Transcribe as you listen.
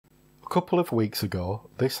couple of weeks ago,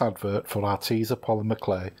 this advert for Arteza Polymer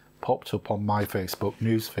clay popped up on my Facebook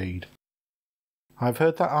newsfeed. I've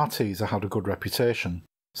heard that Arteza had a good reputation,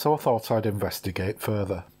 so I thought I'd investigate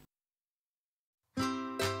further.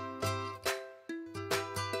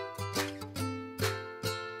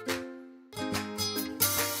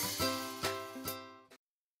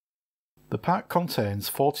 The pack contains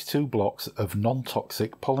 42 blocks of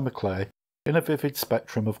non-toxic polymer clay in a vivid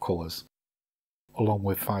spectrum of colours, along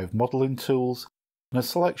with 5 modelling tools and a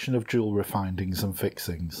selection of jewellery findings and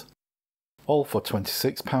fixings. All for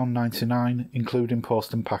 £26.99 including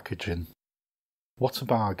post and packaging. What a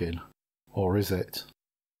bargain, or is it?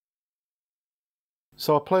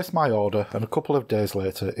 So I placed my order and a couple of days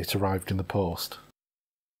later it arrived in the post.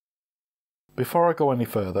 Before I go any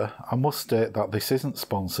further, I must state that this isn't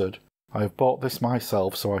sponsored. I have bought this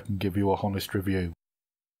myself so I can give you a honest review.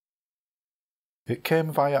 It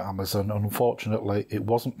came via Amazon and unfortunately it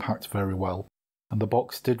wasn't packed very well, and the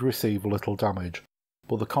box did receive a little damage,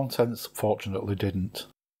 but the contents fortunately didn't.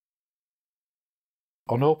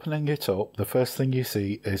 On opening it up, the first thing you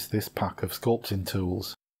see is this pack of sculpting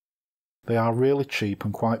tools. They are really cheap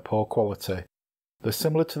and quite poor quality. They're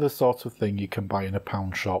similar to the sort of thing you can buy in a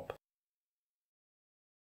pound shop.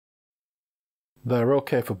 They're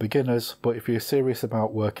okay for beginners, but if you're serious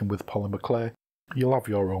about working with polymer clay, you'll have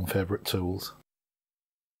your own favourite tools.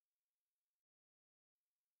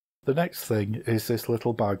 The next thing is this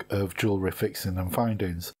little bag of jewellery fixing and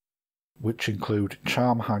findings, which include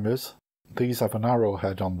charm hangers. These have an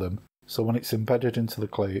arrowhead on them, so when it's embedded into the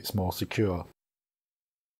clay it's more secure.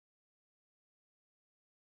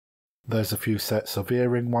 There's a few sets of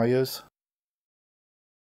earring wires,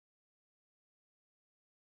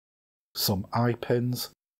 some eye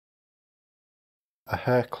pins, a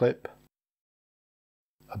hair clip,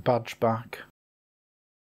 a badge back,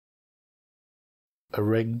 a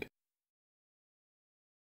ring,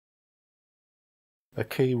 a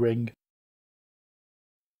key ring,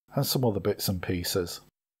 and some other bits and pieces.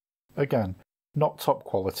 Again, not top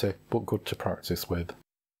quality, but good to practice with.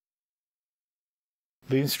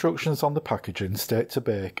 The instructions on the packaging state to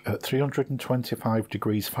bake at 325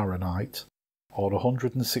 degrees Fahrenheit or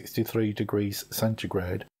 163 degrees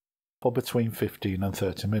centigrade for between 15 and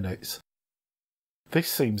 30 minutes. This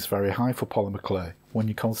seems very high for polymer clay when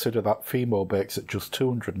you consider that Fimo bakes at just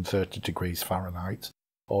 230 degrees Fahrenheit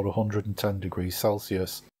or 110 degrees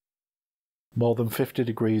Celsius, more than 50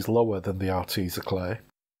 degrees lower than the Arteza clay.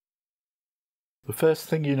 The first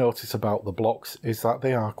thing you notice about the blocks is that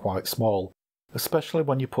they are quite small, especially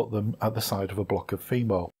when you put them at the side of a block of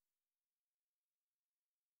Fimo.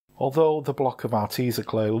 Although the block of Arteza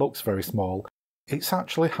clay looks very small, it's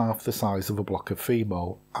actually half the size of a block of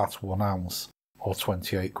Fimo at 1 ounce, or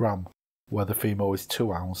 28 gram, where the Fimo is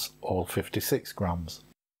 2 ounce, or 56 grams.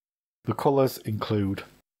 The colours include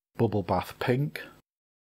bubble bath pink,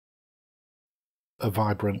 a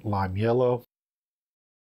vibrant lime yellow,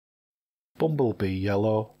 bumblebee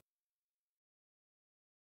yellow,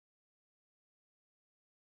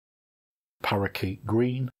 parakeet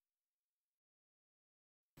green,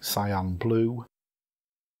 cyan blue,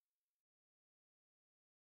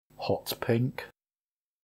 hot pink,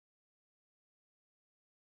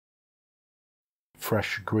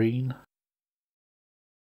 fresh green,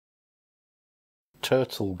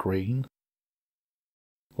 turtle green,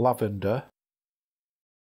 lavender,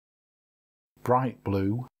 bright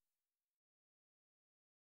blue,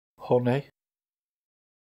 honey,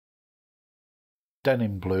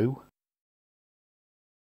 denim blue,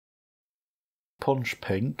 punch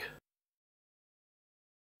pink,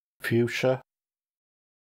 fuchsia,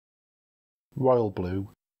 royal blue,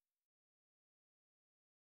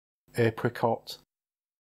 apricot,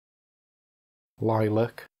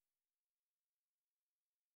 lilac,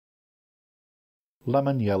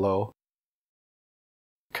 lemon yellow,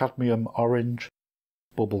 cadmium orange,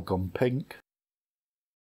 bubblegum pink,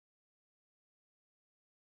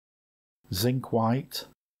 zinc white,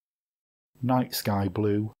 night sky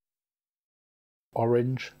blue,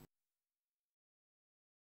 orange,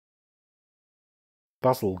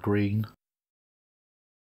 basil green,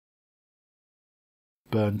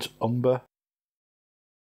 burnt umber,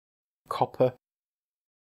 copper,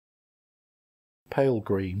 pale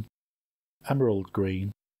green, emerald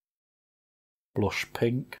green, blush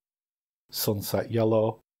pink, sunset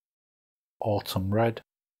yellow, autumn red,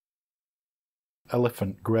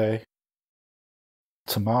 elephant grey,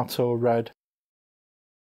 tomato red,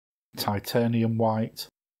 titanium white,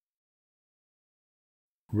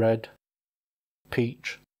 red,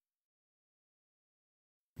 peach,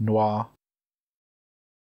 noir,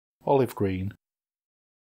 olive green,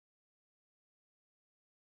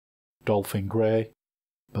 dolphin grey,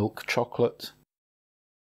 milk chocolate,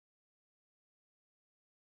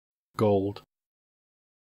 gold,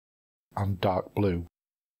 and dark blue.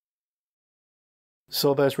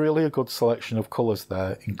 So there's really a good selection of colours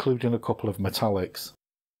there, including a couple of metallics.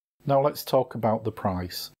 Now let's talk about the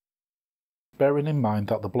price. Bearing in mind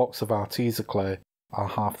that the blocks of Arteza clay are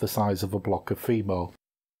half the size of a block of Fimo.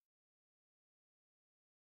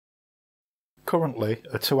 Currently,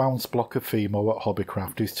 a 2-ounce block of Fimo at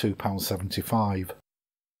Hobbycraft is £2.75.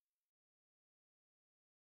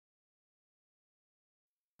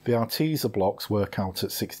 The Arteza blocks work out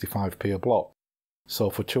at 65p a block, so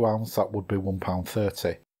for 2 ounce that would be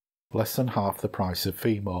 £1.30, less than half the price of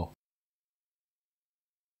Fimo.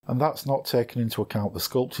 And that's not taking into account the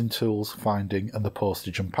sculpting tools, finding and the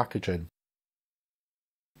postage and packaging.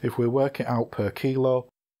 If we work it out per kilo,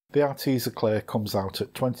 the Arteza clay comes out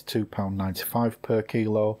at £22.95 per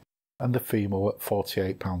kilo and the Fimo at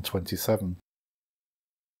 £48.27.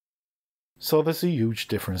 So there's a huge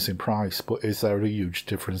difference in price, but is there a huge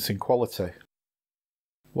difference in quality?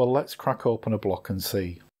 Well, let's crack open a block and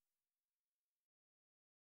see.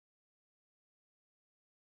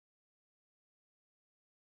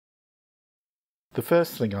 The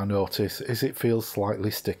first thing I notice is it feels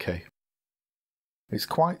slightly sticky. It's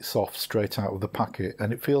quite soft straight out of the packet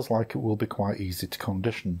and it feels like it will be quite easy to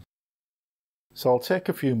condition. So I'll take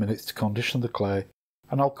a few minutes to condition the clay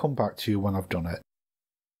and I'll come back to you when I've done it.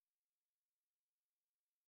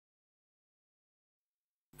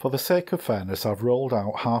 For the sake of fairness, I've rolled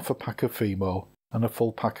out half a pack of Fimo and a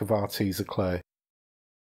full pack of Arteza clay.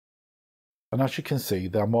 And as you can see,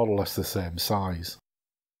 they're more or less the same size.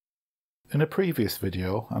 In a previous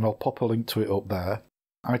video, and I'll pop a link to it up there,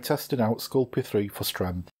 I tested out Sculpey 3 for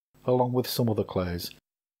strength, along with some other clays,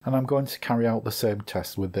 and I'm going to carry out the same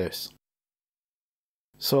test with this.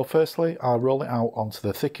 So firstly, I'll roll it out onto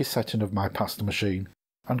the thickest setting of my pasta machine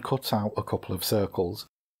and cut out a couple of circles.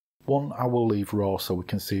 One I will leave raw so we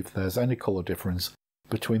can see if there's any colour difference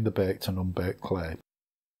between the baked and unbaked clay.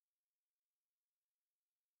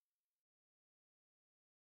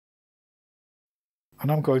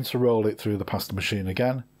 And I'm going to roll it through the pasta machine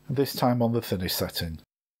again, this time on the thinnest setting.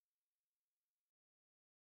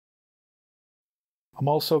 I'm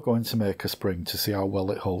also going to make a spring to see how well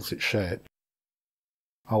it holds its shape.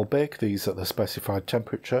 I'll bake these at the specified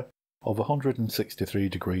temperature of 163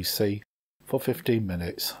 degrees C for 15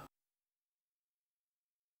 minutes.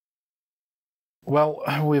 Well,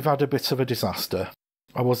 we've had a bit of a disaster.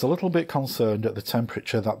 I was a little bit concerned at the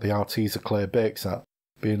temperature that the Arteza clay bakes at,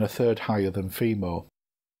 being a third higher than Fimo.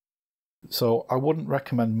 So I wouldn't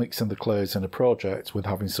recommend mixing the clays in a project with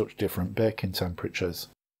having such different baking temperatures.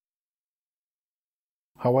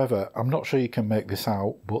 However, I'm not sure you can make this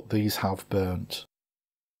out, but these have burnt.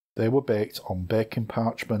 They were baked on baking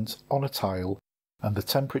parchment on a tile, and the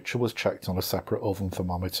temperature was checked on a separate oven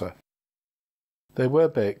thermometer. They were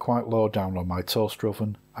baked quite low down on my toaster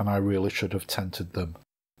oven, and I really should have tented them.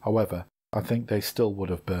 However, I think they still would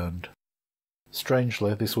have burned.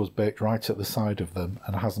 Strangely, this was baked right at the side of them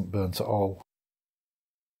and hasn't burnt at all.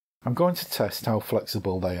 I'm going to test how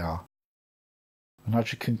flexible they are. And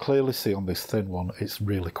as you can clearly see on this thin one, it's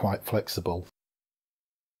really quite flexible.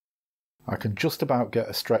 I can just about get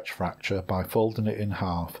a stretch fracture by folding it in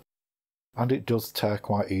half, and it does tear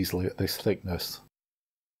quite easily at this thickness.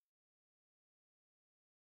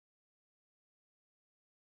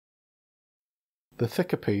 The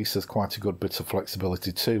thicker piece has quite a good bit of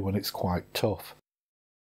flexibility too, and it's quite tough.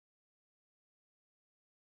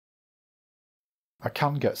 I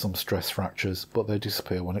can get some stress fractures, but they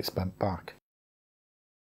disappear when it's bent back.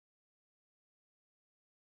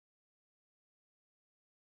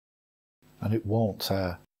 And it won't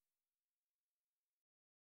tear.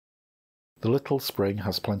 The little spring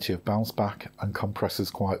has plenty of bounce back and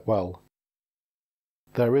compresses quite well.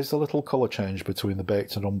 There is a little colour change between the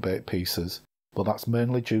baked and unbaked pieces, but that's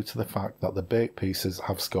mainly due to the fact that the baked pieces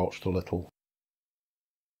have scorched a little.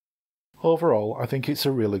 Overall, I think it's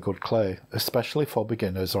a really good clay, especially for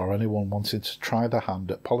beginners or anyone wanting to try their hand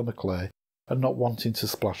at polymer clay and not wanting to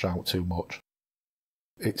splash out too much.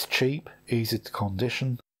 It's cheap, easy to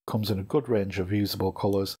condition, comes in a good range of usable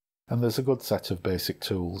colours, and there's a good set of basic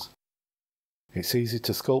tools. It's easy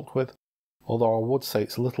to sculpt with, although I would say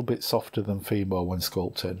it's a little bit softer than Fimo when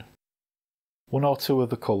sculpting. One or two of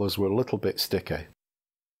the colours were a little bit sticky.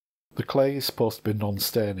 The clay is supposed to be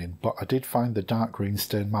non-staining, but I did find the dark green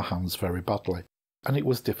stain my hands very badly, and it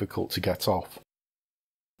was difficult to get off.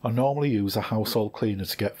 I normally use a household cleaner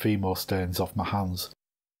to get Fimo stains off my hands,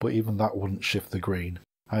 but even that wouldn't shift the green.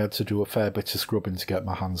 I had to do a fair bit of scrubbing to get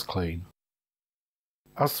my hands clean.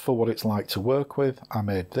 As for what it's like to work with, I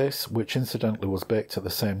made this, which incidentally was baked at the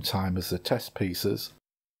same time as the test pieces.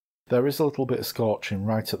 There is a little bit of scorching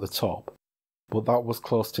right at the top, but that was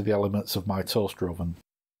close to the elements of my toaster oven.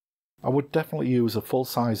 I would definitely use a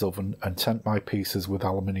full-size oven and tent my pieces with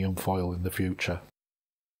aluminium foil in the future.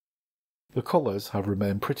 The colours have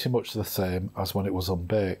remained pretty much the same as when it was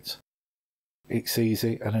unbaked. It's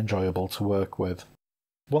easy and enjoyable to work with.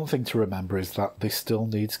 One thing to remember is that this still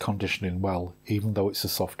needs conditioning well, even though it's a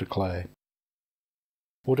softer clay.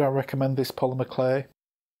 Would I recommend this polymer clay?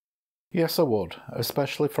 Yes, I would,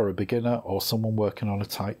 especially for a beginner or someone working on a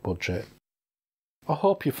tight budget. I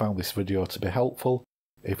hope you found this video to be helpful.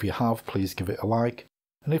 If you have, please give it a like,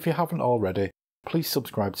 and if you haven't already, please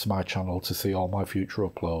subscribe to my channel to see all my future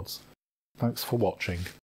uploads. Thanks for watching.